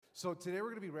So today we're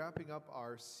going to be wrapping up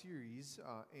our series,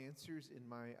 Answers in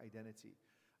My Identity,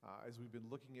 as we've been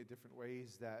looking at different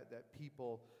ways that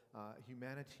people,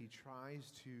 humanity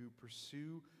tries to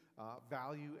pursue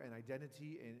value and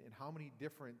identity in how many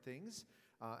different things.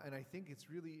 And I think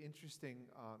it's really interesting,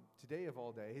 today of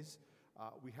all days,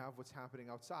 we have what's happening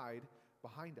outside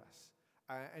behind us.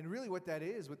 And really what that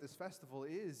is, what this festival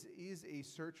is a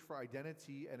search for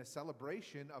identity and a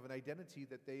celebration of an identity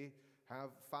that they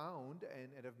have found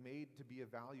and have made to be a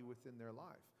value within their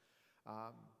life.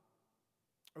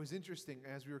 It was interesting,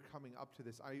 as we were coming up to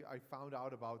this, I found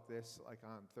out about this like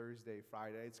on Thursday,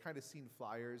 Friday. It's kind of seen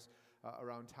flyers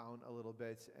around town a little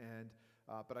bit,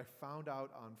 but I found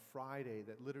out on Friday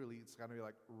that literally it's going to be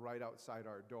like right outside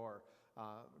our door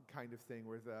kind of thing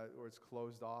where it's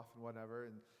closed off and whatever.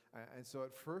 And so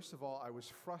first of all, I was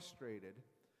frustrated,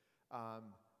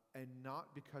 and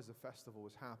not because the festival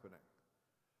was happening.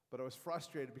 But I was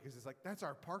frustrated because it's like, that's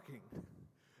our parking,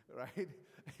 right?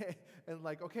 And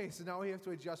like, okay, so now we have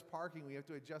to adjust parking. We have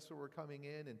to adjust where we're coming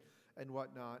in and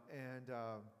whatnot. And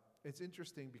it's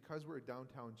interesting because we're a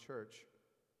downtown church,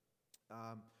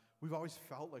 we've always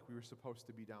felt like we were supposed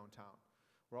to be downtown.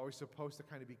 We're always supposed to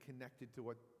kind of be connected to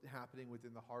what's happening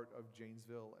within the heart of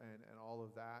Janesville and all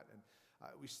of that. And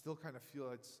we still kind of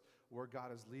feel it's where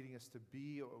God is leading us to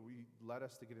be. Or we led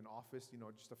us to get an office,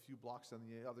 just a few blocks on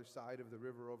the other side of the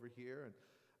river over here.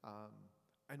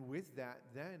 And with that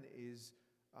then is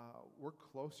we're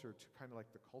closer to kind of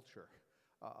like the culture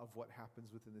of what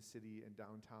happens within the city and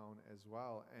downtown as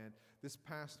well. And this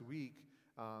past week,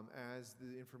 as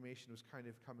the information was kind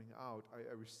of coming out,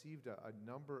 I received a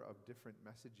number of different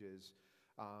messages,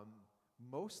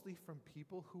 mostly from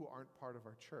people who aren't part of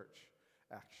our church,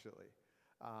 actually.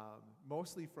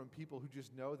 Mostly from people who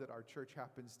just know that our church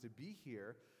happens to be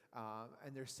here,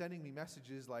 and they're sending me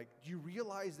messages like, do you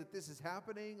realize that this is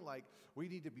happening? Like, we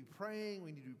need to be praying.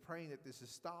 We need to be praying that this is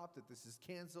stopped, that this is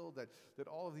canceled, that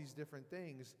all of these different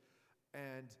things.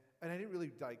 And I didn't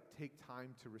really take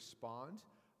time to respond.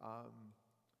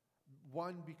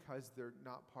 One, because they're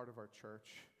not part of our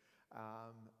church,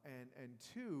 and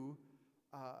two,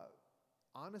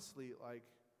 honestly, like,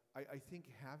 I think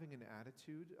having an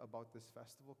attitude about this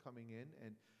festival coming in,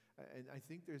 and I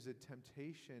think there's a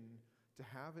temptation to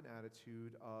have an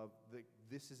attitude of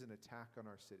this is an attack on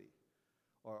our city,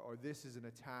 or this is an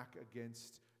attack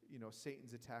against,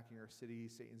 Satan's attacking our city,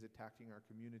 Satan's attacking our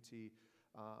community,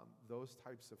 those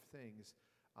types of things.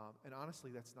 And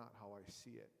honestly, that's not how I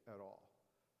see it at all.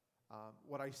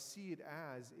 What I see it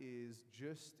as is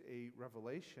just a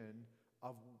revelation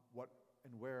of what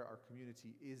and where our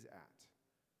community is at.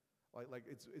 Like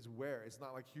it's where. It's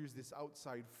not like here's this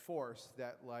outside force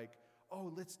that like,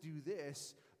 oh, let's do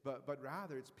this, but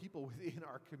rather it's people within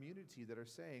our community that are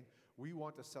saying, we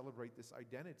want to celebrate this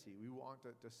identity. We want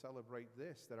to celebrate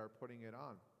this, that are putting it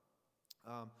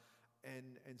on.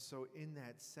 And so in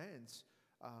that sense,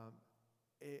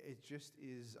 it just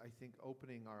is, I think,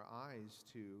 opening our eyes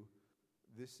to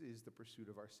this is the pursuit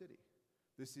of our city.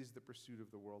 This is the pursuit of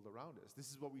the world around us.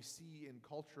 This is what we see in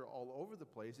culture all over the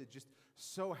place. It just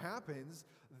so happens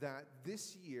that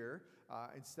this year,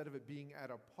 instead of it being at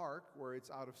a park where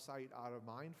it's out of sight, out of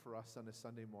mind for us on a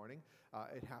Sunday morning,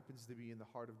 it happens to be in the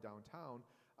heart of downtown.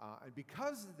 And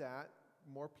because of that,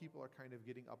 more people are kind of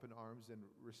getting up in arms and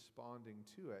responding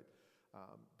to it.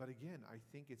 But again, I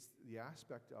think it's the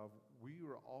aspect of we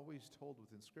were always told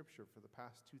within Scripture for the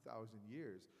past 2,000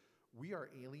 years, we are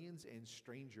aliens and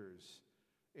strangers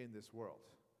in this world.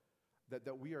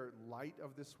 That we are light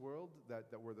of this world, that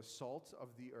we're the salt of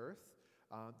the earth,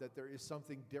 that there is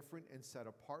something different and set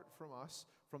apart from us,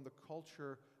 from the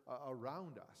culture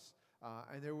around us.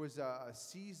 And there was a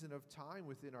season of time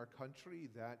within our country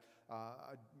that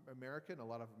a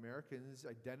lot of Americans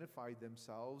identified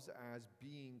themselves as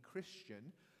being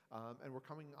Christian, and we're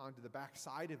coming onto the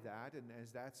backside of that, and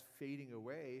as that's fading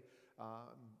away,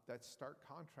 that stark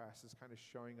contrast is kind of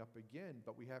showing up again.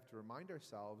 But we have to remind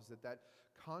ourselves that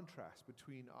contrast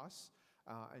between us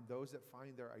and those that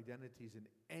find their identities in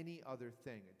any other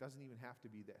thing, it doesn't even have to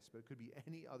be this, but it could be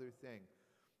any other thing,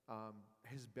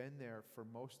 has been there for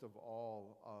most of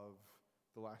all of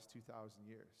the last 2,000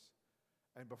 years.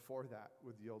 And before that,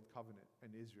 with the Old Covenant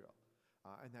and Israel.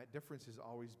 And that difference has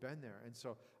always been there. And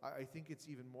so I think it's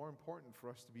even more important for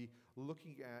us to be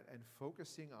looking at and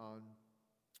focusing on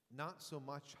not so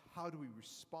much how do we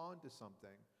respond to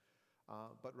something,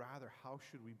 but rather how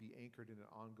should we be anchored in an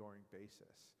ongoing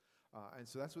basis. And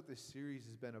so that's what this series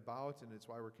has been about, and it's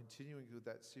why we're continuing with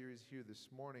that series here this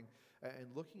morning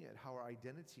and looking at how our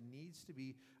identity needs to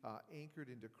be anchored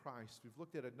into Christ. We've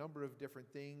looked at a number of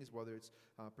different things, whether it's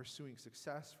pursuing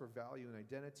success for value and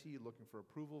identity, looking for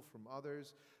approval from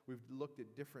others. We've looked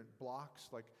at different blocks,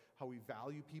 like how we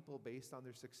value people based on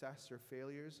their success or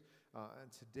failures.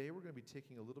 And today we're going to be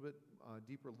taking a little bit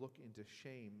deeper look into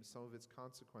shame, some of its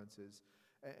consequences.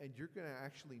 And you're going to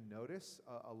actually notice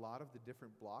a lot of the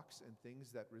different blocks and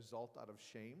things that result out of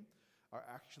shame are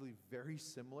actually very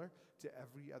similar to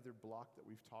every other block that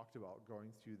we've talked about going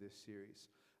through this series.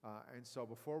 And so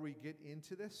before we get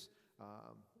into this,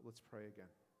 let's pray again.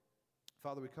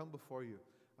 Father, we come before you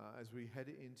as we head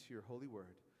into your holy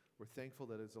word. We're thankful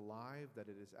that it's alive, that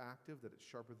it is active, that it's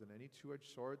sharper than any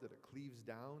two-edged sword, that it cleaves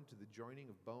down to the joining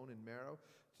of bone and marrow,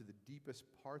 to the deepest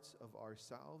parts of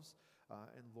ourselves.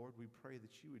 And Lord, we pray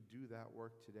that you would do that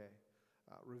work today,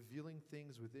 revealing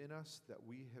things within us that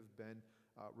we have been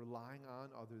relying on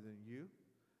other than you,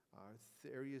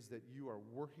 areas that you are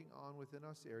working on within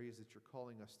us, areas that you're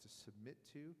calling us to submit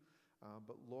to.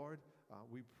 But Lord,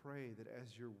 we pray that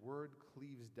as your word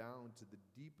cleaves down to the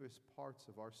deepest parts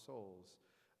of our souls,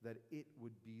 that it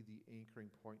would be the anchoring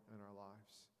point in our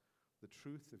lives. The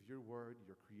truth of your word,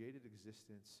 your created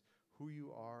existence, who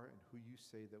you are and who you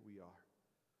say that we are.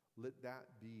 Let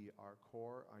that be our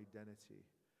core identity.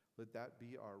 Let that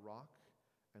be our rock,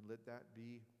 and let that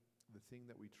be the thing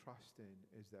that we trust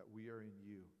in, is that we are in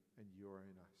you and you are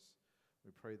in us.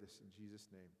 We pray this in Jesus'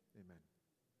 name. Amen.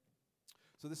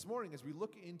 So this morning, as we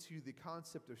look into the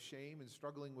concept of shame and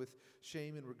struggling with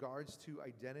shame in regards to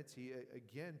identity,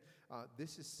 again,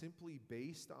 this is simply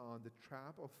based on the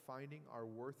trap of finding our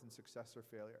worth in success or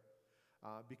failure.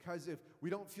 Because if we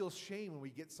don't feel shame when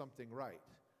we get something right,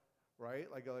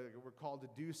 like we're called to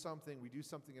do something, we do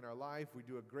something in our life, we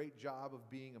do a great job of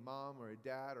being a mom or a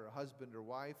dad or a husband or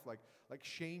wife, like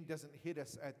shame doesn't hit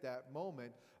us at that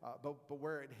moment, but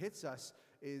where it hits us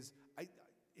is,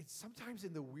 it's sometimes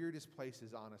in the weirdest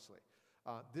places, honestly.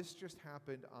 This just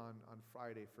happened on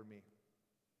Friday for me.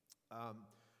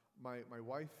 My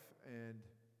wife and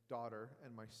daughter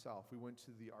and myself, we went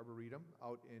to the Arboretum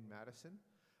out in Madison,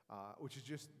 which is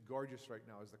just gorgeous right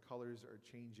now as the colors are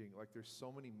changing. Like there's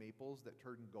so many maples that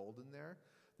turn golden there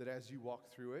that as you walk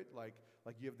through it, like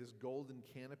you have this golden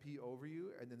canopy over you,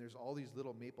 and then there's all these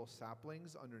little maple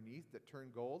saplings underneath that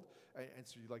turn gold. And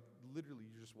so literally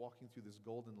you're just walking through this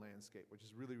golden landscape, which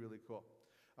is really, really cool.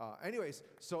 Anyways,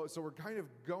 so we're kind of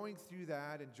going through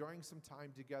that, enjoying some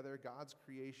time together, God's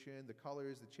creation, the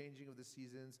colors, the changing of the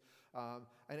seasons.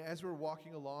 And as we're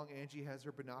walking along, Angie has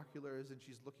her binoculars and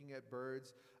she's looking at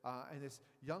birds. And this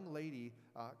young lady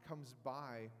comes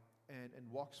by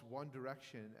and walks one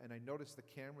direction. And I noticed the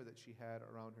camera that she had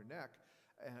around her neck.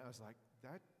 And I was like,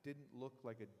 that didn't look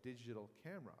like a digital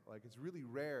camera. Like, it's really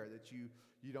rare that you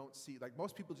don't see, like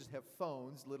most people just have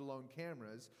phones, let alone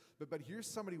cameras. But here's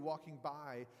somebody walking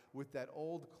by with that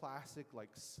old classic, like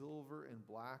silver and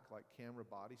black, like camera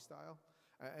body style.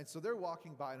 And so they're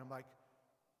walking by and I'm like,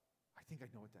 I think I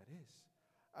know what that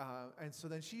is. And so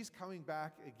then she's coming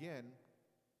back again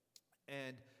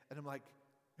and I'm like,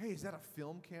 hey, is that a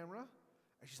film camera?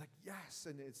 And she's like, yes.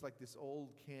 And it's like this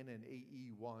old Canon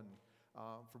AE1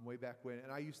 from way back when.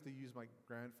 And I used to use my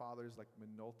grandfather's like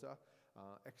Minolta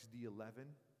XD11.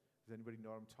 Does anybody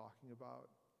know what I'm talking about?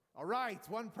 All right,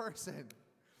 one person.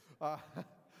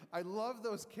 I love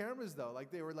those cameras though. Like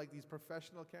they were like these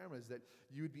professional cameras that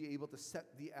you would be able to set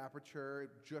the aperture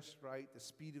just right, the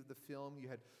speed of the film. You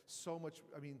had so much,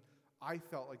 I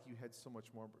felt like you had so much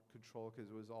more control because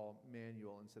it was all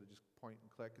manual instead of just point and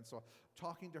click. And so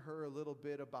talking to her a little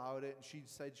bit about it, and she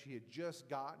said she had just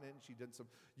gotten it, and she did some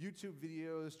YouTube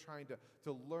videos trying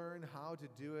to learn how to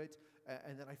do it.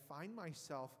 And then I find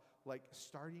myself like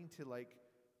starting to like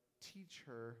teach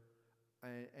her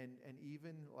and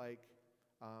even like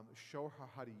show her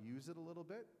how to use it a little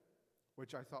bit,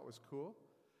 which I thought was cool.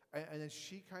 And then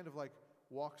she kind of like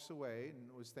walks away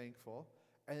and was thankful.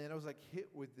 And then I was like hit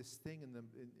with this thing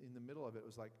in the middle of it. It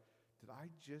was like, did I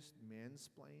just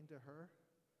mansplain to her?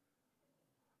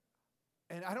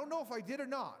 And I don't know if I did or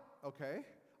not, okay?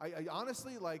 I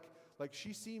honestly, like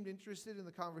she seemed interested in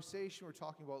the conversation. We're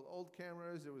talking about old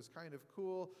cameras. It was kind of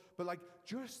cool. But like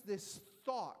just this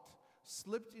thought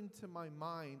slipped into my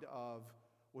mind of,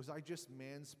 was I just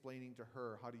mansplaining to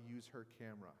her how to use her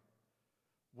camera?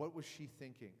 What was she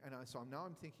thinking? And so now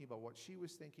I'm thinking about what she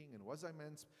was thinking, and was I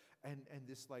and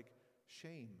this like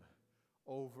shame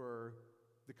over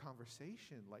the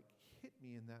conversation like hit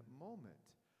me in that moment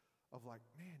of like,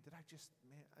 man,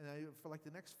 and for like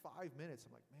the next 5 minutes,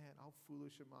 I'm like, man, how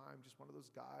foolish am I? I'm just one of those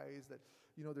guys that,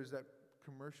 there's that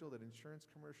commercial, that insurance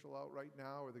commercial out right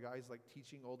now, where the guy's like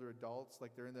teaching older adults,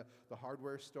 like they're in the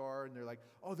hardware store and they're like,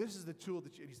 oh, this is the tool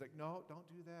that you, and he's like, no, don't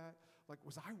do that. Like,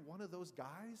 was I one of those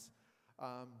guys?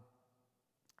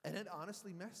 And it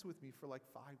honestly messed with me for like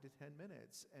 5 to 10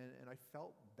 minutes. And I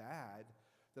felt bad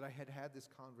that I had this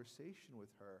conversation with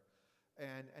her.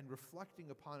 And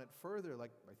reflecting upon it further,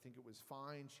 like, I think it was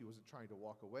fine. She wasn't trying to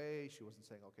walk away. She wasn't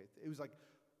saying, okay. It was like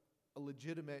a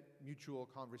legitimate mutual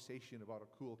conversation about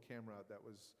a cool camera that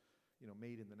was,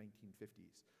 made in the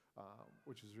 1950s,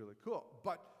 which is really cool.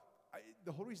 But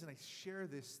the whole reason I share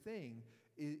this thing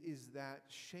is that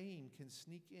shame can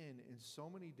sneak in so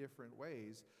many different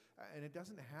ways, and it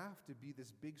doesn't have to be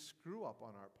this big screw up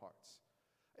on our parts.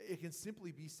 It can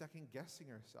simply be second-guessing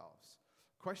ourselves,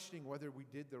 questioning whether we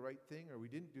did the right thing or we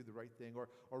didn't do the right thing, or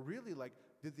really, like,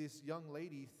 did this young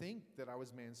lady think that I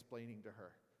was mansplaining to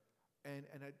her? And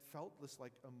I felt this,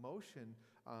 like, emotion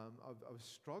of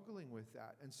struggling with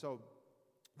that. And so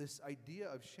this idea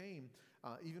of shame,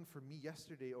 even for me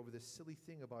yesterday over this silly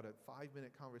thing about a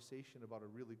 5-minute conversation about a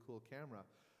really cool camera,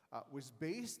 was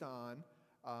based on,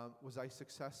 was I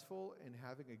successful in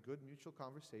having a good mutual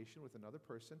conversation with another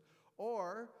person,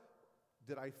 or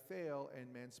did I fail and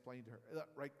mansplain to her?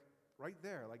 Right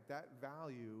there, like, that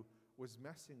value was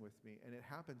messing with me. And it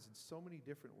happens in so many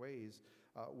different ways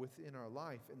within our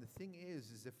life. And the thing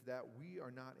is if that we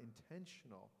are not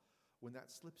intentional, when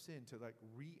that slips in to, like,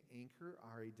 re-anchor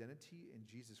our identity in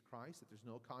Jesus Christ, that there's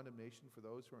no condemnation for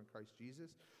those who are in Christ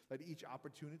Jesus, that each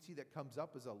opportunity that comes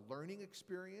up is a learning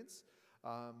experience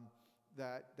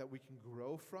that we can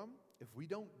grow from. If we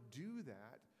don't do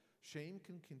that, shame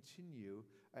can continue,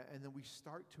 and then we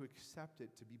start to accept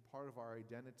it to be part of our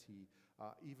identity,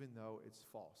 even though it's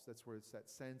false. That's where it's that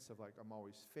sense of, like, I'm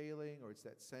always failing, or it's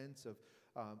that sense of,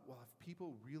 well, if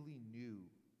people really knew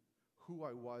who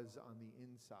I was on the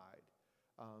inside,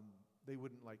 they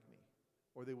wouldn't like me,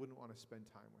 or they wouldn't want to spend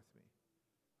time with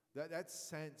me. That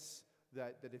sense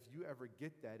that if you ever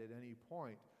get that at any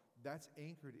point, that's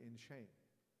anchored in shame.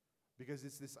 Because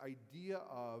it's this idea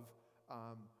of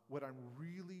what I'm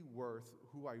really worth,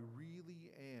 who I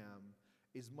really am,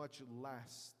 is much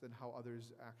less than how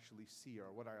others actually see,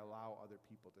 or what I allow other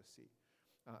people to see.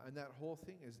 And that whole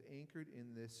thing is anchored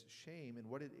in this shame. And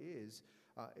what it is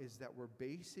that we're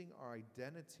basing our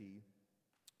identity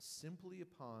simply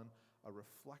upon a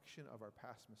reflection of our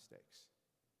past mistakes.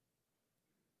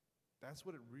 That's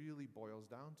what it really boils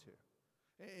down to.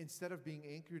 Instead of being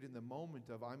anchored in the moment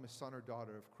of, I'm a son or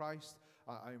daughter of Christ,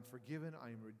 I am forgiven, I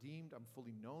am redeemed, I'm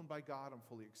fully known by God, I'm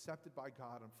fully accepted by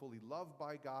God, I'm fully loved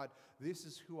by God, this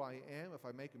is who I am. If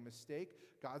I make a mistake,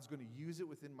 God's going to use it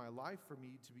within my life for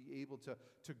me to be able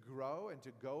to grow and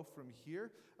to go from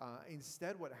here.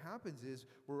 Instead, what happens is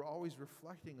we're always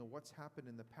reflecting on what's happened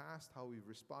in the past, how we've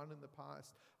responded in the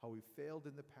past, how we've failed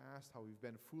in the past, how we've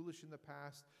been foolish in the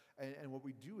past. And what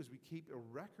we do is we keep a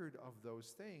record of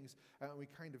those things, and we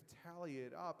kind of tally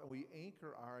it up, and we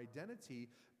anchor our identity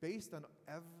based on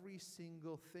every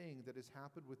single thing that has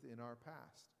happened within our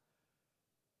past.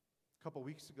 A couple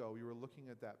weeks ago, we were looking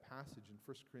at that passage in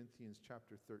 1 Corinthians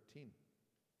chapter 13.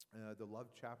 The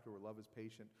love chapter, where love is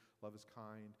patient, love is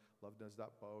kind, love does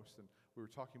not boast. And we were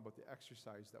talking about the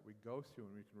exercise that we go through,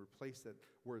 and we can replace that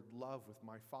word love with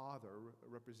my Father,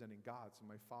 representing God. So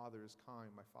my Father is kind,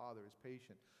 my Father is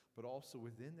patient. But also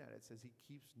within that, it says he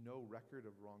keeps no record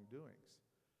of wrongdoings.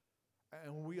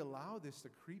 And when we allow this to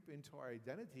creep into our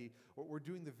identity, we're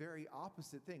doing the very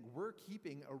opposite thing. We're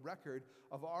keeping a record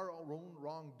of our own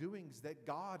wrongdoings that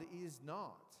God is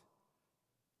not.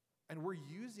 And we're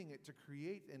using it to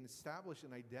create and establish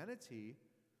an identity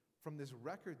from this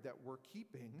record that we're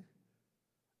keeping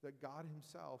that God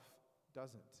himself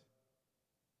doesn't.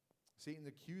 Satan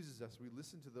accuses us. We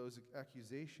listen to those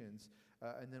accusations,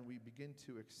 and then we begin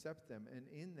to accept them. And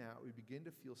in that, we begin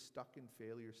to feel stuck in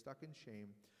failure, stuck in shame.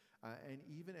 And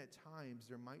even at times,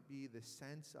 there might be the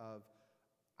sense of,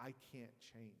 I can't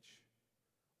change,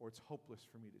 or it's hopeless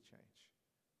for me to change.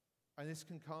 And this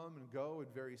can come and go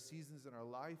in various seasons in our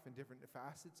life and different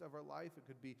facets of our life. It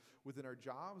could be within our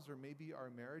jobs, or maybe our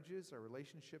marriages, our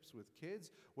relationships with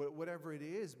kids, whatever it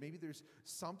is. Maybe there's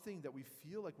something that we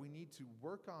feel like we need to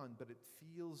work on, but it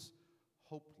feels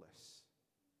hopeless.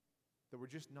 That we're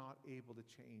just not able to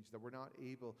change, that we're not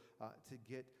able to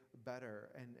get better.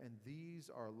 And these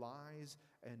are lies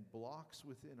and blocks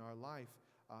within our life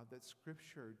that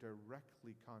Scripture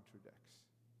directly contradicts.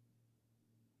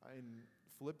 In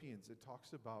Philippians, it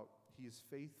talks about he is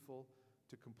faithful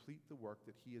to complete the work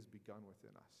that he has begun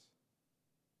within us.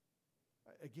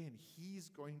 Again, he's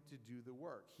going to do the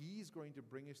work. He's going to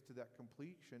bring us to that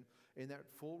completion in that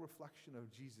full reflection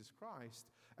of Jesus Christ.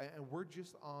 And we're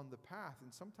just on the path.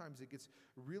 And sometimes it gets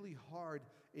really hard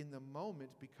in the moment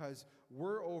because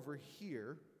we're over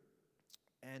here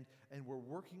and we're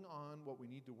working on what we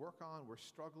need to work on. We're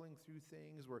struggling through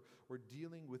things. We're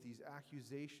dealing with these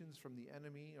accusations from the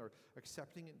enemy or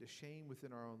accepting into shame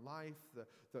within our own life.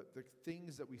 The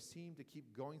things that we seem to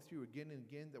keep going through again and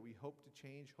again that we hope to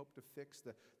change, hope to fix.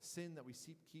 The sin that we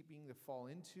keep keeping to fall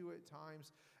into at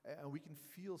times. And we can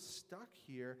feel stuck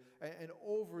here. And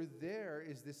over there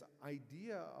is this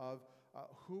idea of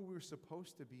who we're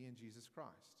supposed to be in Jesus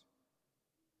Christ.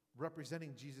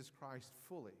 Representing Jesus Christ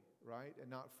fully, right? And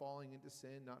not falling into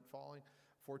sin, not falling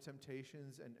for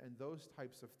temptations and those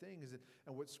types of things.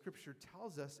 And what Scripture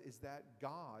tells us is that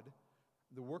God,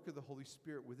 the work of the Holy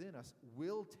Spirit within us,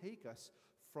 will take us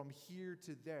from here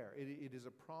to there. It is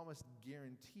a promised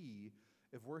guarantee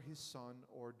if we're His son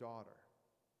or daughter.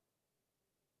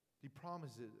 He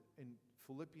promises it in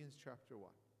Philippians chapter 1.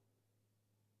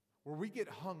 Where we get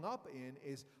hung up in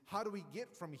is how do we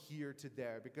get from here to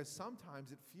there? Because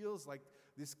sometimes it feels like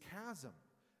this chasm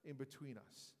in between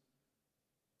us.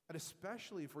 And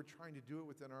especially if we're trying to do it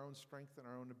within our own strength and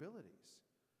our own abilities.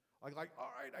 Like,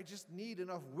 all right, I just need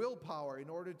enough willpower in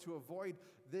order to avoid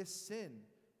this sin.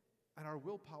 And our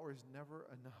willpower is never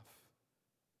enough.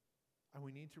 And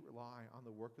we need to rely on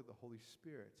the work of the Holy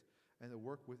Spirit and the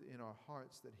work within our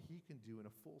hearts that He can do in a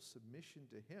full submission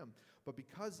to Him. But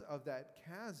because of that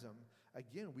chasm,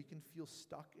 again, we can feel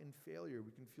stuck in failure.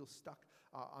 We can feel stuck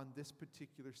on this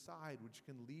particular side, which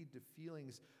can lead to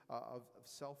feelings of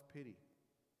self-pity.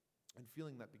 And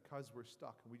feeling that because we're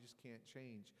stuck and we just can't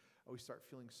change, we start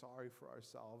feeling sorry for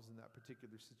ourselves in that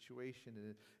particular situation. And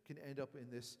it can end up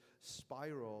in this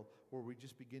spiral where we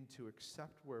just begin to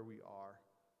accept where we are,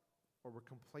 or we're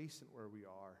complacent where we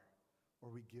are, or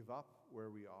we give up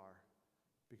where we are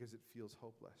because it feels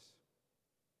hopeless.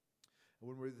 And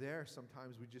when we're there,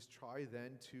 sometimes we just try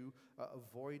then to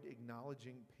avoid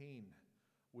acknowledging pain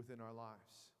within our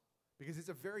lives. Because it's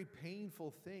a very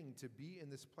painful thing to be in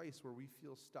this place where we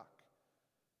feel stuck.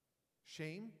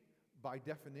 Shame, by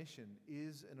definition,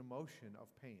 is an emotion of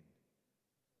pain.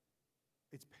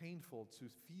 It's painful to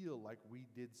feel like we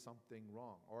did something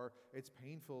wrong, or it's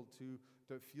painful to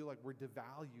feel like we're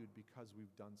devalued because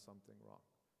we've done something wrong.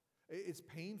 It's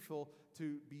painful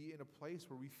to be in a place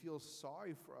where we feel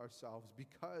sorry for ourselves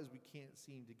because we can't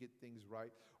seem to get things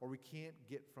right, or we can't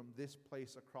get from this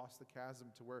place across the chasm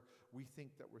to where we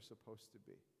think that we're supposed to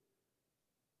be.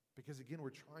 Because again, we're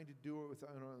trying to do it with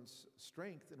our own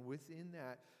strength, and within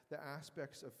that, the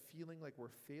aspects of feeling like we're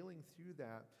failing through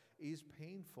that is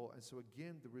painful. And so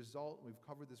again, the result, we've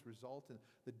covered this result in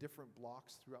the different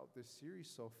blocks throughout this series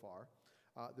so far.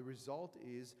 The result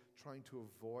is trying to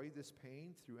avoid this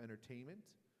pain through entertainment,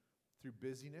 through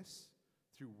busyness,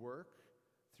 through work,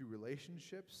 through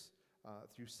relationships,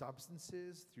 through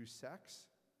substances, through sex.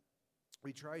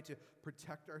 We try to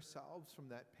protect ourselves from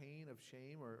that pain of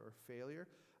shame or failure,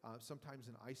 sometimes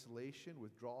in isolation,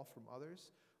 withdrawal from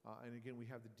others. And again, we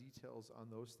have the details on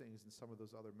those things in some of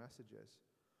those other messages.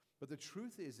 But the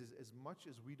truth is as much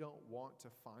as we don't want to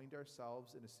find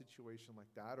ourselves in a situation like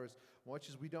that, or as much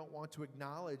as we don't want to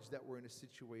acknowledge that we're in a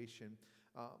situation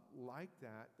like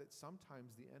that, that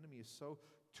sometimes the enemy is so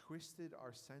twisted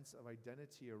our sense of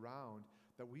identity around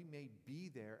that we may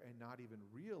be there and not even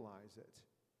realize it.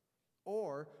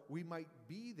 Or we might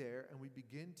be there and we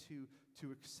begin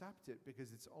to accept it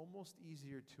because it's almost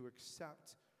easier to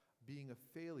accept being a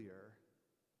failure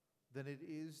than it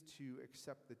is to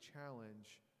accept the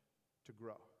challenge to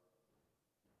grow.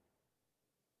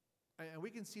 And we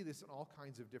can see this in all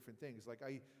kinds of different things. Like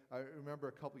I remember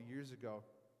a couple years ago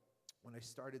when I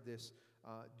started this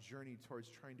journey towards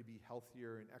trying to be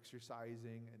healthier and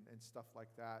exercising and stuff like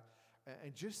that.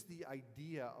 And just the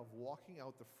idea of walking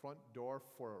out the front door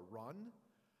for a run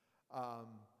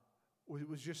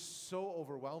was just so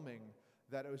overwhelming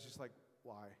that it was just like,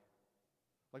 why?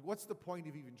 Like, what's the point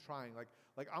of even trying? Like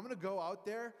I'm going to go out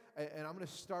there and I'm going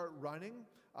to start running,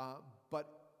 but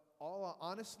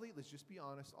honestly, let's just be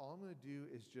honest, all I'm going to do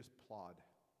is just plod.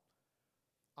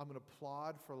 I'm going to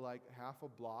plod for like half a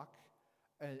block,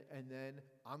 and then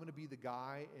I'm going to be the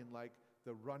guy in like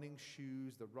the running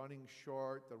shoes, the running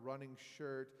short, the running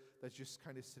shirt that's just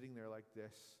kind of sitting there like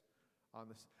this on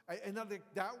this. And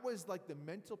that was like the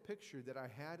mental picture that I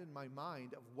had in my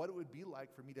mind of what it would be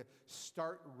like for me to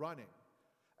start running.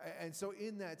 And so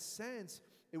in that sense,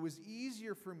 it was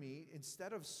easier for me,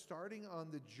 instead of starting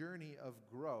on the journey of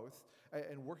growth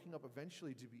and working up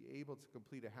eventually to be able to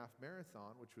complete a half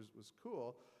marathon, which was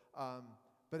cool,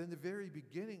 But in the very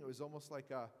beginning, it was almost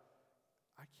like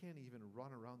I can't even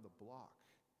run around the block.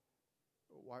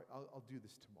 Why? I'll do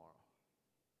this tomorrow.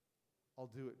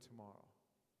 I'll do it tomorrow.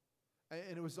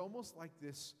 And it was almost like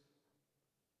this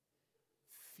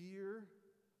fear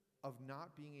of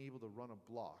not being able to run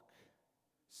a block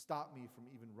stopped me from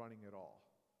even running at all.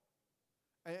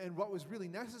 And what was really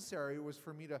necessary was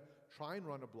for me to try and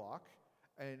run a block,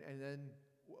 and then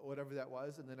whatever that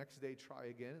was, and the next day try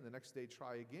again, and the next day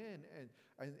try again.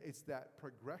 And it's that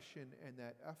progression and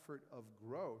that effort of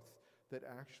growth that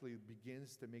actually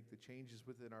begins to make the changes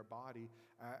within our body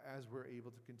as we're able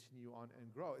to continue on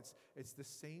and grow. It's the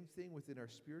same thing within our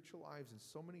spiritual lives and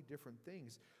so many different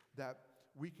things, that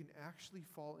we can actually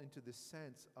fall into this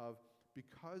sense of,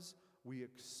 because we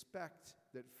expect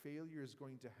that failure is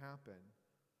going to happen,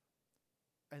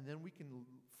 and then we can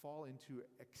fall into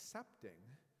accepting.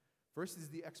 First is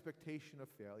the expectation of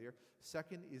failure.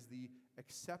 Second is the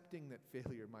accepting that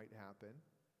failure might happen.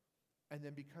 And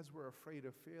then because we're afraid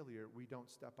of failure, we don't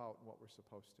step out in what we're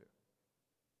supposed to.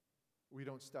 We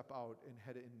don't step out and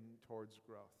head in towards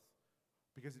growth.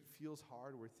 Because it feels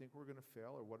hard, we think we're going to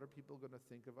fail, or what are people going to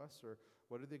think of us, or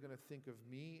what are they going to think of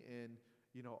me in,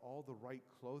 all the right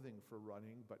clothing for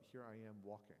running, but here I am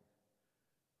walking,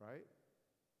 right?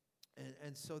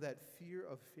 And so that fear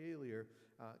of failure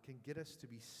can get us to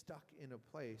be stuck in a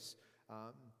place,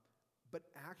 but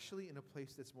actually in a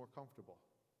place that's more comfortable.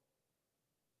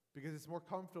 Because it's more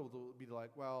comfortable to be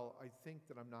like, well, I think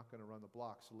that I'm not going to run the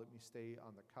block, so let me stay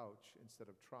on the couch instead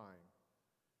of trying.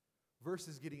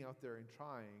 Versus getting out there and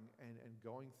trying and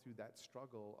going through that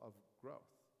struggle of growth.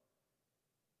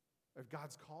 If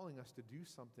God's calling us to do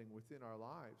something within our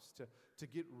lives, to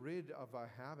get rid of a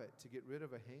habit, to get rid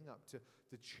of a hang-up,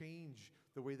 to change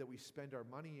the way that we spend our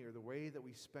money or the way that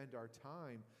we spend our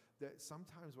time, that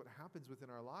sometimes what happens within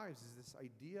our lives is this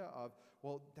idea of,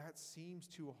 well, that seems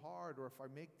too hard, or if I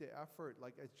make the effort,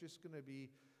 like it's just going to be,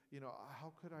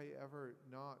 how could I ever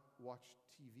not watch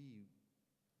TV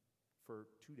for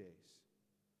 2 days?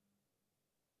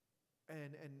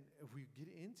 And if we get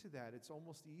into that, it's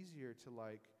almost easier to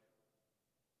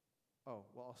oh,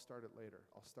 well, I'll start it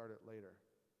later.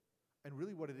 And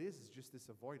really what it is just this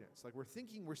avoidance. Like we're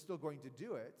thinking we're still going to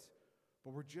do it,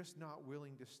 but we're just not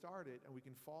willing to start it, and we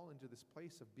can fall into this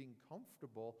place of being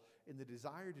comfortable in the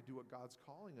desire to do what God's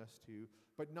calling us to,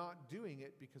 but not doing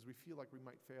it because we feel like we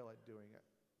might fail at doing it.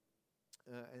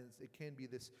 And it can be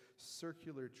this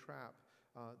circular trap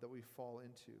that we fall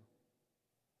into.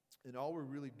 And all we're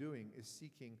really doing is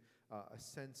seeking a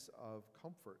sense of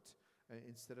comfort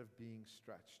instead of being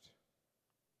stretched.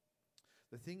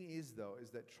 The thing is, though,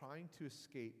 is that trying to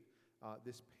escape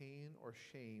this pain or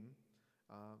shame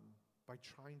by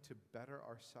trying to better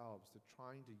ourselves, to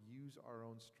trying to use our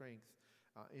own strength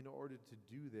in order to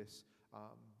do this,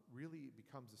 really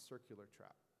becomes a circular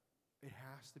trap. It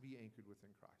has to be anchored within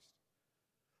Christ.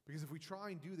 Because if we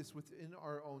try and do this within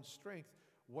our own strength,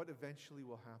 what eventually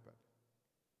will happen?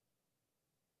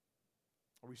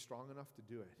 Are we strong enough to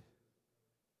do it?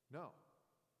 No.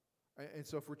 And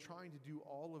so if we're trying to do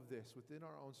all of this within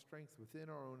our own strength, within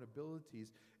our own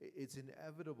abilities, it's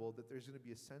inevitable that there's going to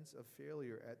be a sense of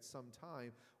failure at some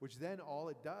time, which then all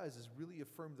it does is really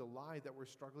affirm the lie that we're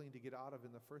struggling to get out of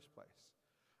in the first place.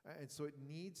 And so it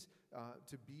needs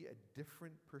to be a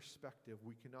different perspective.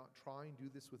 We cannot try and do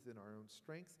this within our own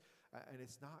strength, and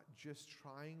it's not just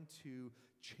trying to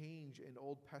change an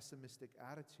old pessimistic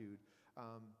attitude,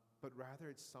 but rather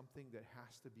it's something that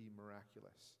has to be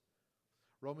miraculous.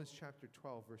 Romans chapter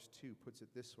 12, verse 2 puts it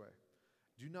this way: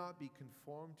 do not be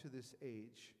conformed to this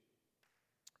age,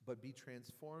 but be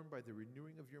transformed by the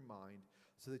renewing of your mind,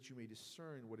 so that you may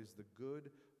discern what is the good,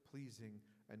 pleasing,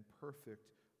 and perfect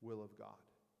will of God.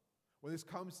 When this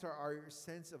comes to our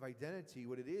sense of identity,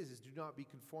 what it is do not be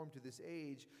conformed to this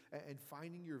age and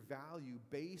finding your value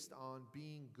based on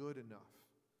being good enough.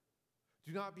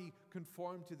 Do not be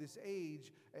conformed to this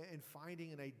age and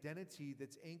finding an identity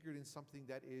that's anchored in something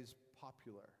that is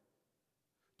popular.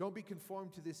 Don't be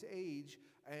conformed to this age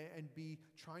and be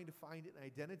trying to find an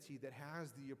identity that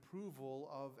has the approval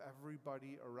of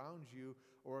everybody around you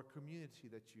or a community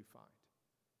that you find.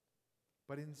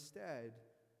 But instead,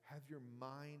 have your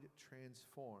mind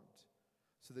transformed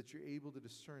so that you're able to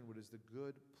discern what is the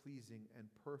good, pleasing, and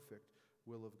perfect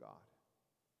will of God.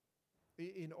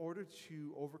 In order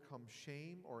to overcome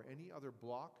shame or any other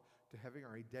block to having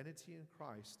our identity in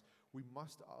Christ, we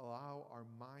must allow our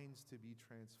minds to be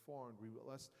transformed. We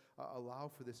must allow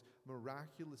for this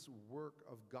miraculous work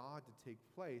of God to take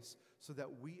place so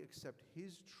that we accept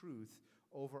His truth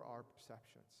over our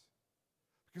perceptions.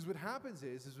 Because what happens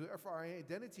is if our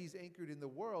identity is anchored in the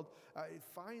world, it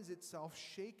finds itself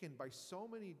shaken by so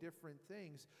many different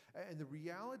things. And the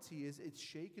reality is it's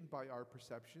shaken by our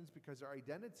perceptions because our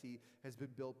identity has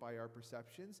been built by our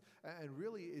perceptions. And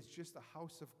really it's just a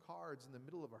house of cards in the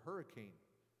middle of a hurricane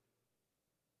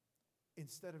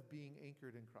instead of being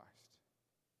anchored in Christ.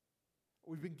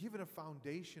 We've been given a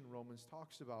foundation, Romans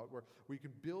talks about, where we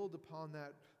can build upon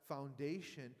that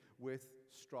foundation with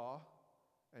straw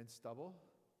and stubble.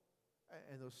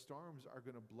 And those storms are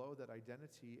going to blow that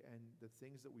identity, and the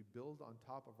things that we build on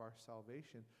top of our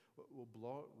salvation will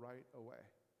blow it right away.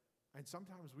 And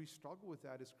sometimes we struggle with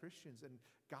that as Christians, and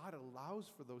God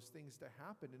allows for those things to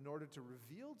happen in order to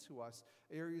reveal to us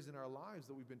areas in our lives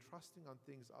that we've been trusting on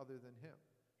things other than Him.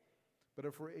 But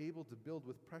if we're able to build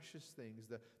with precious things,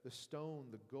 the stone,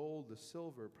 the gold, the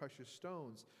silver, precious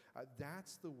stones,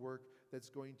 that's the work that's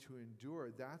going to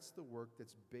endure. That's the work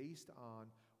that's based on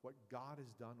what God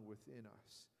has done within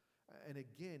us. And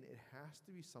again, it has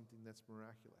to be something that's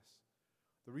miraculous.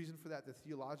 The reason for that, the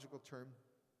theological term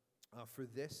for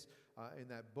this in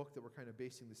that book that we're kind of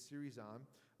basing the series on,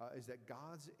 is that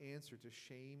God's answer to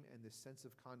shame and this sense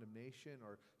of condemnation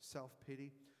or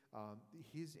self-pity,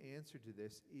 His answer to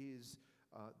this is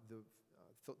the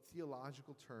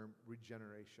theological term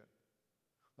regeneration.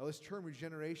 Now, this term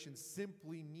regeneration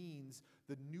simply means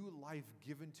the new life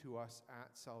given to us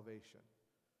at salvation.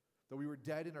 That we were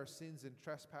dead in our sins and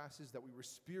trespasses, that we were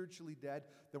spiritually dead,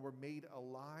 that we're made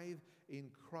alive in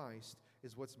Christ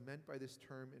is what's meant by this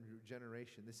term in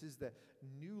regeneration. This is the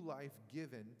new life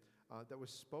given that was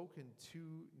spoken to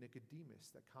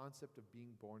Nicodemus, that concept of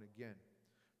being born again.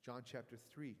 John chapter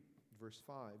 3, verse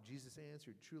 5, Jesus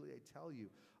answered, "Truly I tell you,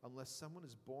 unless someone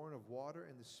is born of water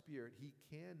and the Spirit, he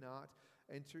cannot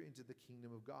enter into the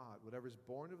kingdom of God. Whatever is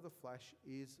born of the flesh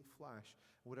is flesh.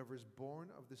 Whatever is born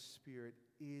of the Spirit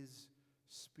is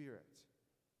spirit."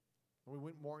 And we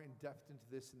went more in depth into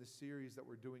this in the series that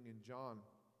we're doing in John,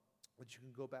 which you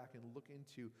can go back and look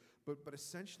into. But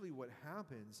essentially what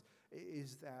happens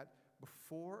is that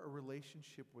before a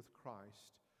relationship with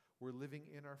Christ, we're living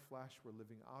in our flesh, we're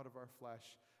living out of our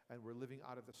flesh, and we're living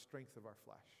out of the strength of our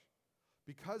flesh.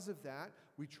 Because of that,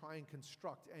 we try and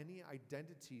construct any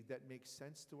identity that makes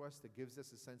sense to us, that gives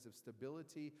us a sense of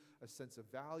stability, a sense of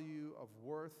value, of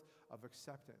worth, of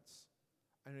acceptance.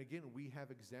 And again, we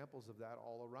have examples of that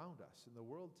all around us in the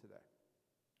world today.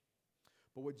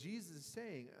 But what Jesus is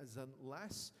saying is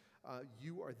unless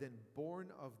you are then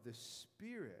born of the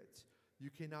Spirit, you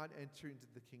cannot enter into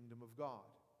the kingdom of God.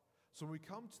 So when we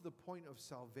come to the point of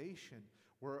salvation,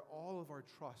 where all of our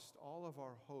trust, all of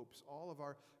our hopes, all of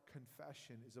our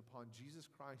confession is upon Jesus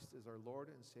Christ as our Lord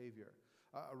and Savior,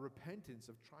 a repentance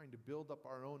of trying to build up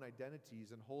our own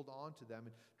identities and hold on to them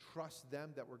and trust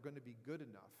them that we're going to be good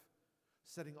enough,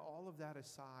 setting all of that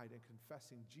aside and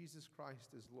confessing Jesus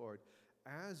Christ as Lord.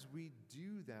 As we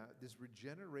do that, this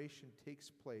regeneration takes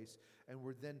place, and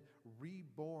we're then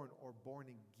reborn or born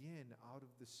again out of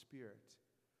the Spirit.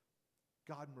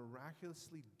 God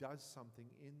miraculously does something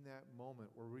in that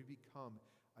moment where we become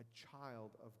a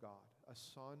child of God, a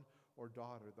son or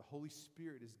daughter. The Holy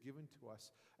Spirit is given to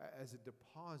us as a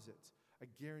deposit, a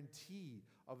guarantee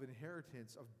of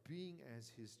inheritance, of being as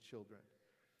His children.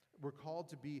 We're called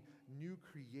to be new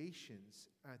creations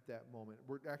at that moment.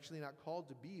 We're actually not called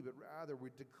to be, but rather we're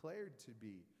declared to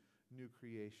be new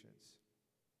creations.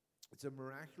 It's a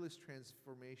miraculous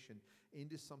transformation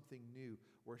into something new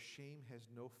where shame has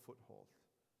no foothold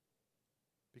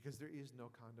because there is no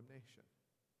condemnation.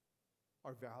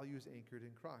 Our value is anchored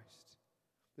in Christ.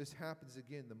 This happens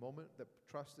again the moment that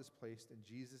trust is placed in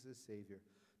Jesus as Savior.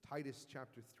 Titus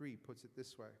chapter 3 puts it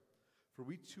this way: "For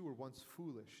we too were once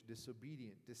foolish,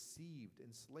 disobedient, deceived,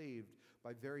 enslaved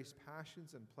by various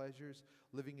passions and pleasures,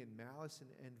 living in malice and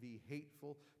envy,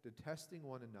 hateful, detesting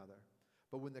one another.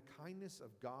 But when the kindness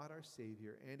of God our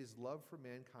Savior and His love for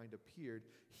mankind appeared,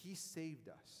 He saved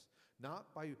us,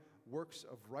 not by works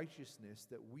of righteousness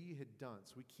that we had done."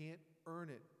 So we can't earn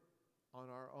it on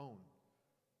our own,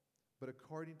 but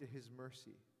according to His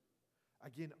mercy.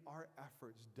 Again, our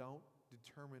efforts don't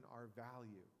determine our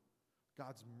value.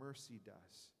 God's mercy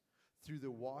does. Through the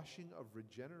washing of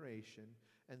regeneration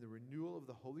and the renewal of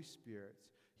the Holy Spirit,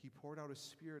 He poured out His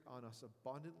Spirit on us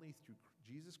abundantly through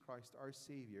Jesus Christ our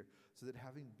Savior, so that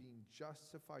having been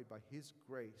justified by His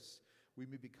grace, we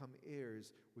may become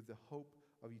heirs with the hope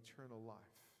of eternal life.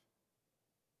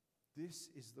 This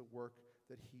is the work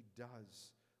that He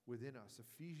does within us.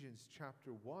 Ephesians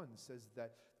chapter 1 says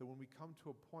that when we come to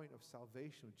a point of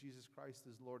salvation with Jesus Christ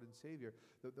as Lord and Savior,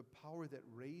 that the power that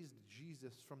raised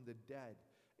Jesus from the dead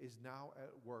is now at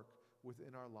work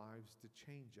within our lives to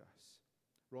change us.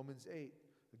 Romans 8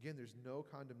 Again, there's no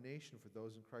condemnation for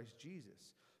those in Christ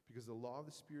Jesus, because the law of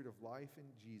the Spirit of life in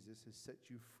Jesus has set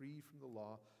you free from the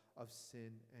law of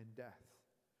sin and death.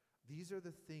 These are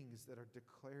the things that are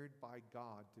declared by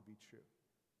God to be true.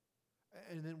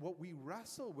 And then what we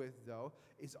wrestle with, though,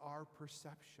 is our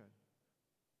perception.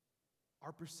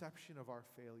 Our perception of our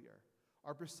failure.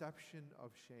 Our perception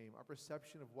of shame. Our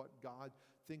perception of what God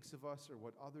thinks of us, or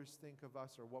what others think of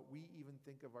us, or what we even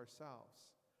think of ourselves.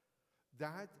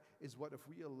 That is what, if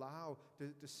we allow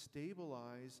to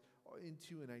stabilize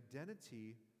into an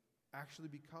identity, actually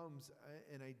becomes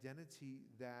an identity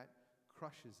that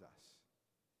crushes us.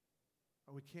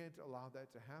 And we can't allow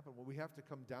that to happen. What we have to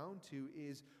come down to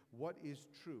is what is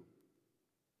true.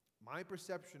 My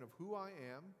perception of who I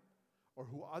am, or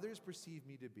who others perceive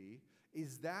me to be,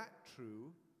 is that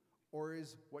true, or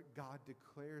is what God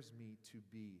declares me to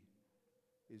be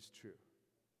is true?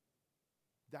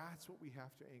 That's what we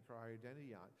have to anchor our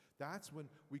identity on. That's when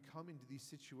we come into these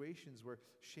situations where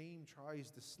shame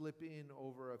tries to slip in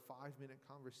over a 5-minute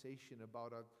conversation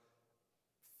about a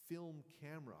film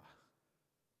camera.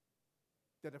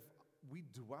 That if we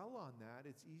dwell on that,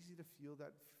 it's easy to feel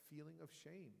that feeling of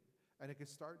shame. And it can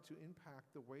start to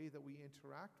impact the way that we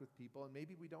interact with people. And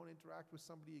maybe we don't interact with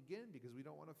somebody again because we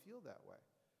don't want to feel that way.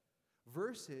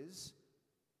 Versus,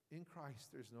 in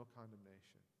Christ, there's no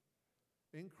condemnation.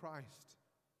 In Christ,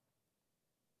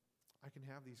 I can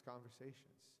have these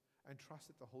conversations and trust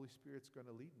that the Holy Spirit's going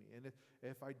to lead me. And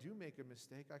if I do make a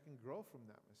mistake, I can grow from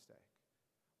that mistake.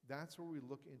 That's where we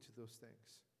look into those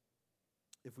things.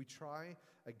 If we try,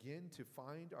 again, to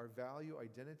find our value,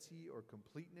 identity, or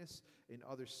completeness in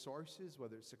other sources,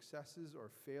 whether it's successes or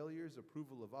failures,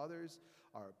 approval of others,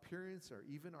 our appearance, or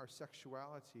even our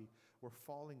sexuality, we're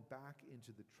falling back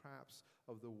into the traps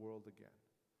of the world again.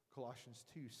 Colossians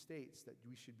 2 states that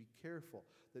we should be careful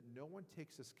that no one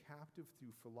takes us captive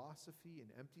through philosophy and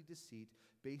empty deceit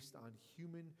based on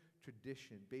human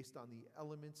tradition, based on the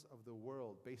elements of the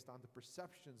world, based on the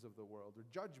perceptions of the world, or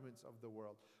judgments of the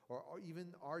world, or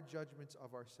even our judgments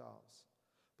of ourselves,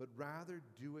 but rather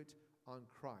do it on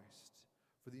Christ.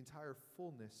 For the entire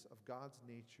fullness of God's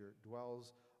nature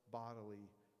dwells bodily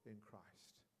in Christ.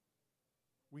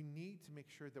 We need to make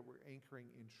sure that we're anchoring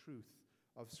in truth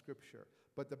of Scripture.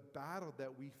 But the battle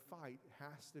that we fight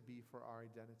has to be for our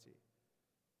identity.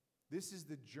 This is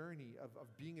the journey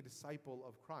of being a disciple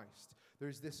of Christ.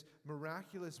 There's this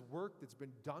miraculous work that's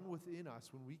been done within us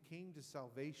when we came to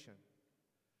salvation,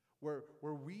 where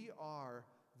we are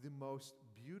the most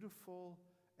beautiful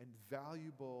and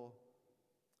valuable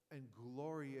and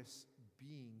glorious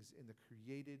beings in the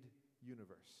created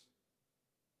universe.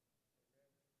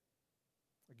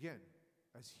 Again,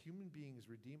 as human beings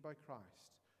redeemed by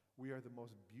Christ, we are the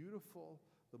most beautiful,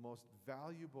 the most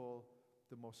valuable,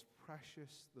 the most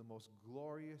precious, the most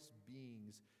glorious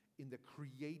beings in the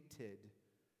created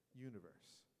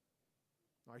universe.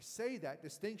 Now, I say that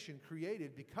distinction,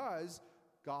 created, because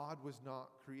God was not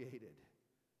created,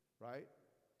 right?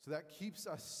 So that keeps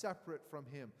us separate from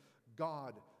Him.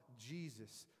 God,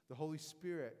 Jesus, the Holy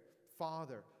Spirit,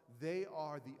 Father, they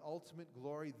are the ultimate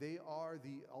glory. They are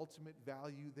the ultimate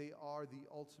value. They are the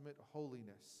ultimate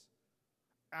holiness.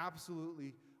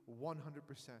 Absolutely 100%.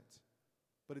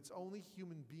 But it's only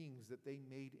human beings that they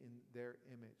made in their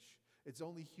image. It's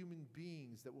only human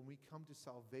beings that when we come to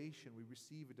salvation, we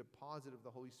receive a deposit of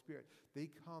the Holy Spirit. They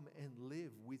come and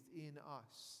live within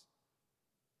us,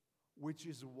 which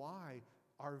is why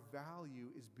our value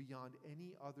is beyond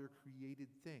any other created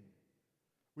thing.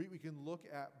 We can look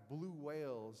at blue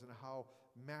whales and how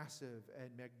massive and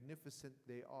magnificent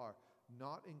they are,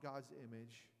 not in God's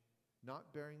image,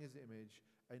 not bearing His image,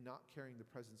 and not carrying the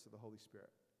presence of the Holy Spirit.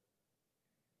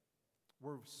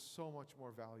 We're so much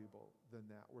more valuable than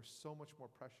that. We're so much more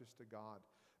precious to God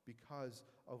because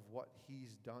of what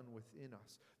He's done within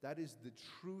us. That is the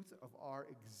truth of our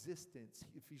existence.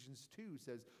 Ephesians 2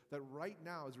 says that right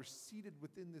now, as we're seated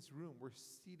within this room, we're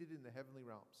seated in the heavenly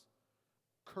realms,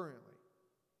 currently.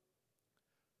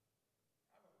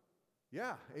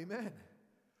 Yeah, amen.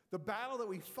 The battle that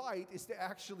we fight is to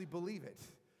actually believe it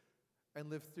and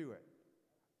live through it.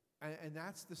 And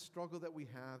that's the struggle that we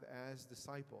have as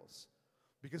disciples.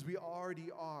 Because we already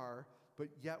are, but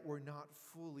yet we're not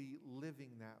fully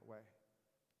living that way.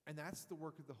 And that's the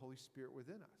work of the Holy Spirit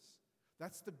within us.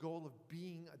 That's the goal of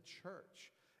being a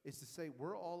church, is to say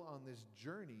we're all on this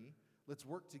journey. Let's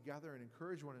work together and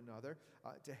encourage one another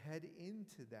to head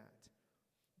into that.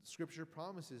 Scripture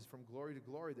promises from glory to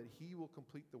glory that He will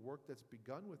complete the work that's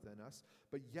begun within us,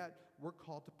 but yet we're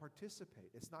called to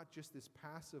participate. It's not just this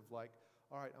passive like,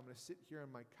 all right, I'm going to sit here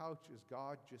on my couch as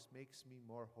God just makes me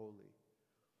more holy.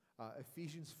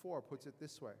 Ephesians 4 puts it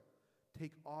this way.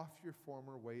 Take off your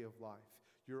former way of life,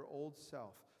 your old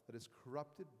self that is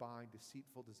corrupted by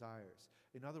deceitful desires.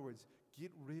 In other words,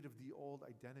 get rid of the old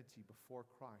identity before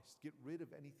Christ. Get rid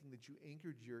of anything that you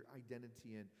anchored your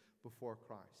identity in before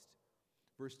Christ.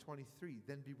 Verse 23,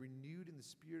 then be renewed in the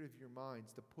spirit of your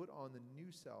minds to put on the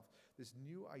new self, this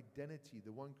new identity,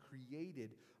 the one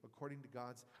created according to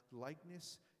God's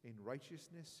likeness in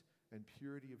righteousness and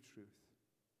purity of truth.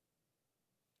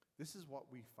 This is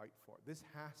what we fight for. This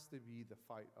has to be the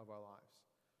fight of our lives.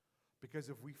 Because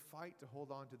if we fight to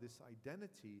hold on to this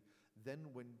identity, then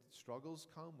when struggles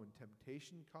come, when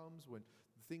temptation comes, when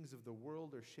things of the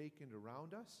world are shaken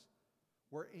around us,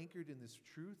 we're anchored in this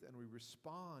truth and we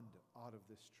respond out of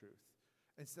this truth.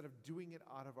 Instead of doing it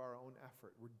out of our own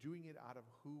effort, we're doing it out of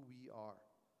who we are.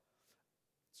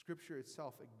 Scripture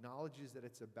itself acknowledges that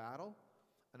it's a battle,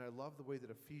 and I love the way that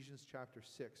Ephesians chapter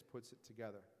 6 puts it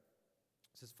together.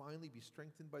 It says, finally, be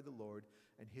strengthened by the Lord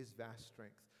and his vast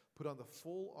strength. Put on the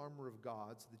full armor of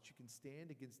God so that you can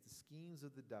stand against the schemes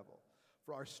of the devil.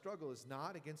 For our struggle is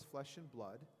not against flesh and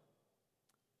blood.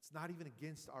 It's not even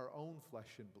against our own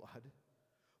flesh and blood,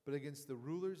 but against the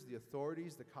rulers, the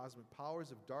authorities, the cosmic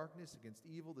powers of darkness, against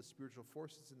evil, the spiritual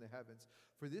forces in the heavens.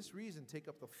 For this reason, take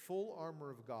up the full armor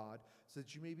of God so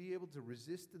that you may be able to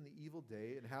resist in the evil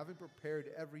day, and having prepared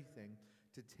everything,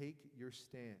 to take your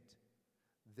stand.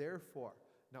 Therefore,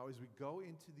 now as we go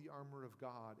into the armor of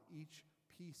God, each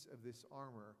piece of this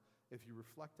armor, if you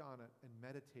reflect on it and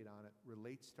meditate on it,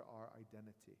 relates to our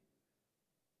identity.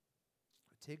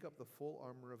 Take up the full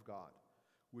armor of God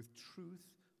with truth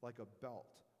like a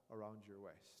belt around your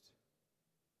waist.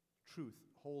 Truth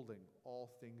holding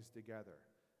all things together.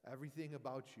 Everything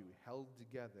about you held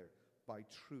together by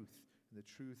truth and the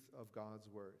truth of God's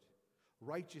word.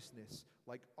 Righteousness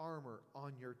like armor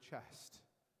on your chest.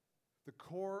 The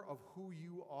core of who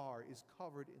you are is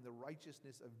covered in the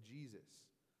righteousness of Jesus.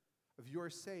 If you are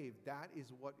saved, that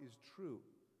is what is true.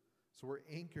 So we're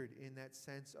anchored in that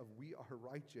sense of we are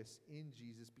righteous in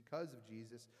Jesus because of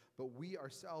Jesus, but we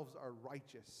ourselves are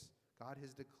righteous. God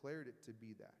has declared it to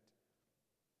be that.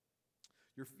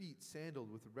 Your feet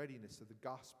sandaled with the readiness of the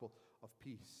gospel of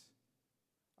peace.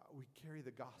 We carry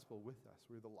the gospel with us.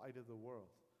 We're the light of the world.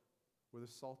 We're the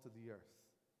salt of the earth.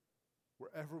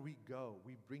 Wherever we go,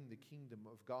 we bring the kingdom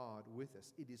of God with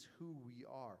us. It is who we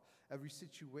are. Every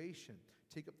situation,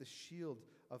 take up the shield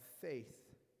of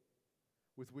faith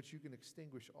with which you can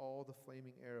extinguish all the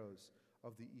flaming arrows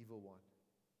of the evil one.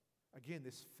 Again,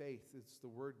 this faith, it's the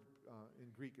word in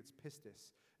Greek, it's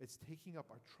pistis. It's taking up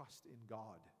our trust in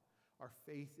God, our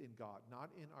faith in God,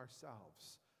 not in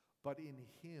ourselves, but in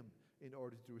him in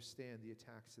order to withstand the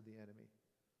attacks of the enemy.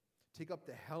 Take up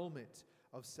the helmet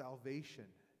of salvation.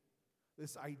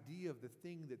 This idea of the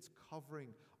thing that's covering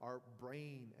our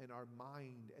brain and our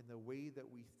mind and the way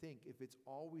that we think, if it's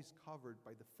always covered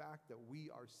by the fact that we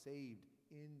are saved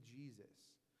in Jesus,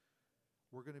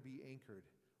 we're going to be anchored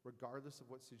regardless of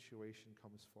what situation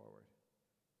comes forward.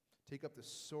 Take up the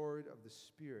sword of the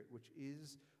Spirit, which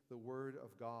is the Word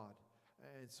of God.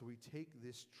 And so we take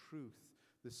this truth,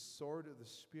 the sword of the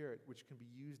Spirit, which can be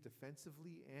used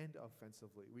defensively and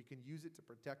offensively. We can use it to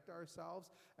protect ourselves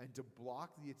and to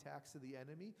block the attacks of the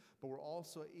enemy, but we're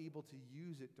also able to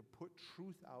use it to put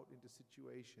truth out into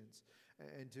situations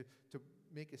and to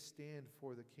make a stand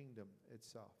for the kingdom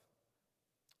itself.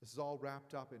 This is all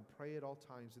wrapped up in pray at all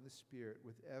times in the Spirit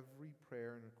with every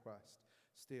prayer and request.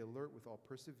 Stay alert with all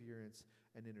perseverance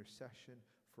and intercession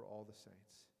for all the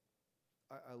saints.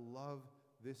 I love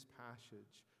this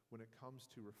passage when it comes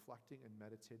to reflecting and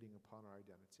meditating upon our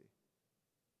identity.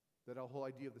 That whole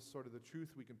idea of the sword of the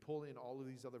truth, we can pull in all of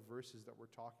these other verses that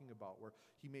we're talking about, where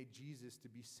he made Jesus to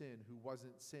be sin who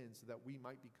wasn't sin so that we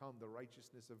might become the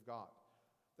righteousness of God.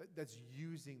 That's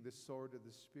using the sword of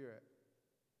the Spirit.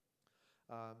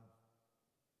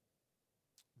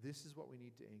 This is what we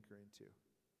need to anchor into.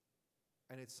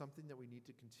 And it's something that we need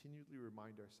to continually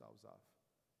remind ourselves of.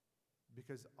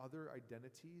 Because other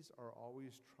identities are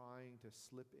always trying to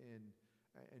slip in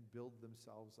and build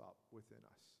themselves up within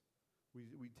us.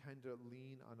 We tend to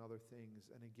lean on other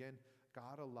things. And again,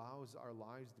 God allows our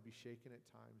lives to be shaken at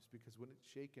times, because when it's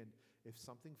shaken, if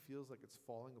something feels like it's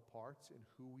falling apart in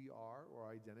who we are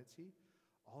or our identity,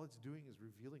 all it's doing is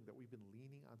revealing that we've been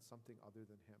leaning on something other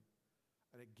than him.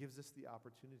 And it gives us the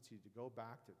opportunity to go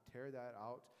back, to tear that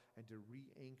out, and to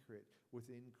re-anchor it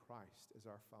within Christ as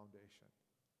our foundation.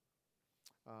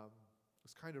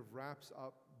 This kind of wraps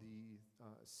up the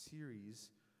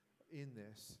series in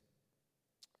this.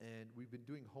 And we've been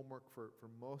doing homework for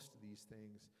most of these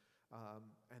things.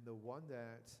 And the one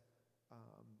that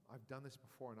I've done this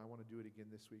before, and I want to do it again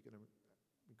this week, and I'm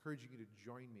encouraging you to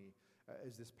join me,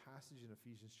 as this passage in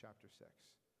Ephesians chapter 6.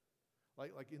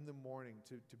 Like in the morning,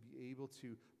 to be able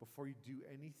to, before you do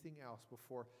anything else,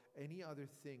 before any other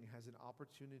thing has an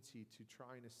opportunity to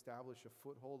try and establish a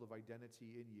foothold of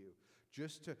identity in you,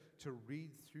 just to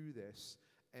read through this.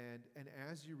 And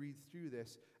as you read through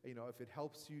this, if it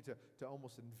helps you to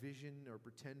almost envision or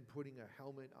pretend putting a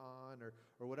helmet on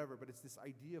or whatever, but it's this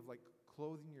idea of like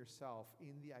clothing yourself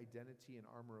in the identity and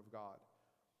armor of God.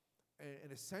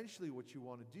 And essentially what you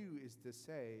want to do is to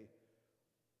say,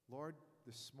 Lord,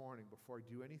 this morning, before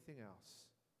I do anything else,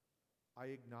 I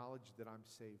acknowledge that I'm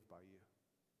saved by you.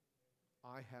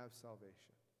 I have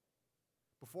salvation.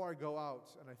 Before I go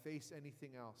out and I face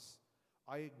anything else,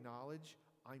 I acknowledge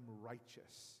I'm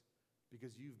righteous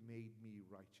because you've made me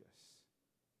righteous.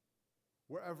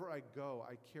 Wherever I go,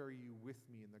 I carry you with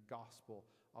me in the gospel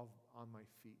on my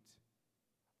feet.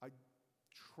 I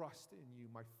trust in you.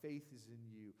 My faith is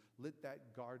in you. Let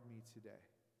that guard me today.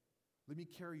 Let me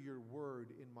carry your word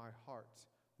in my heart,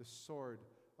 the sword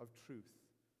of truth,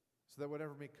 so that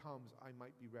whatever may comes, I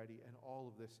might be ready. And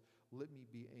all of this, let me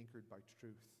be anchored by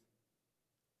truth.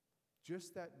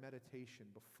 Just that meditation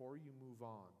before you move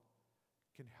on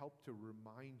can help to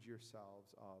remind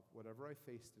yourselves of whatever I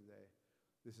face today,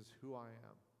 this is who I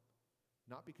am.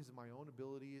 Not because of my own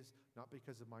abilities, not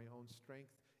because of my own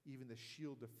strength. Even the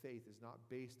shield of faith is not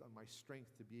based on my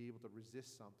strength to be able to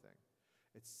resist something.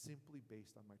 It's simply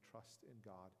based on my trust in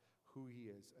God, who he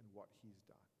is and what he's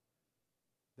done.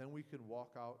 Then we can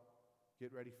walk out,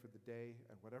 get ready for the day,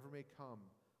 and whatever may come,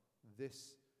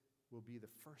 this will be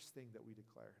the first thing that we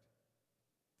declared.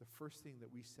 The first thing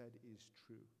that we said is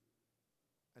true.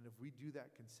 And if we do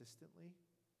that consistently,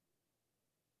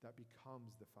 that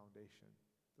becomes the foundation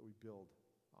that we build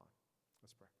on.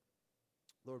 Let's pray.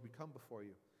 Lord, we come before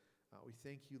you. We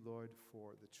thank you, Lord,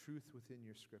 for the truth within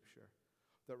your scripture,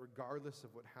 that regardless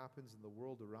of what happens in the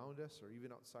world around us or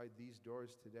even outside these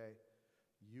doors today,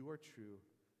 you are true,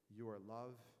 you are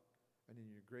love, and in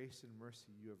your grace and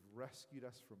mercy, you have rescued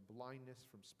us from blindness,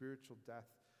 from spiritual death,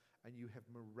 and you have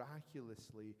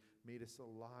miraculously made us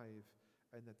alive,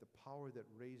 and that the power that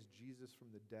raised Jesus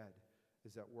from the dead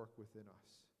is at work within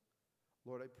us.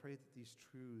 Lord, I pray that these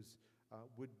truths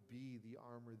would be the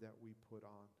armor that we put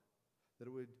on, that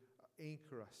it would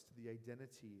anchor us to the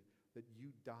identity that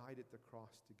you died at the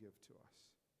cross to give to us.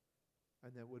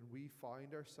 And that when we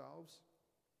find ourselves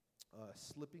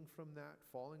slipping from that,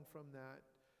 falling from that,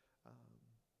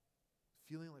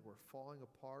 feeling like we're falling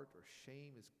apart or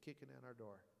shame is kicking at our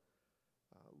door,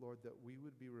 Lord, that we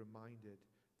would be reminded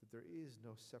that there is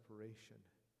no separation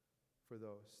for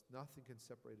those. Nothing can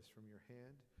separate us from your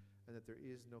hand, and that there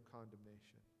is no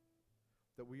condemnation.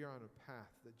 That we are on a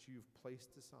path that you've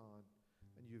placed us on,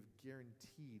 and you've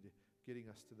guaranteed getting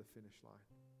us to the finish line.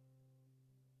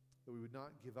 That we would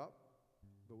not give up,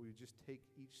 but we would just take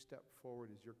each step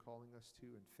forward as you're calling us to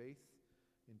in faith,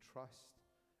 in trust,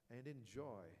 and in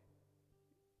joy,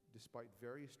 despite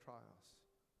various trials,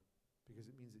 because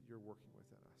it means that you're working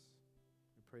within us.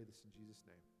 We pray this in Jesus'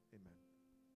 name. Amen.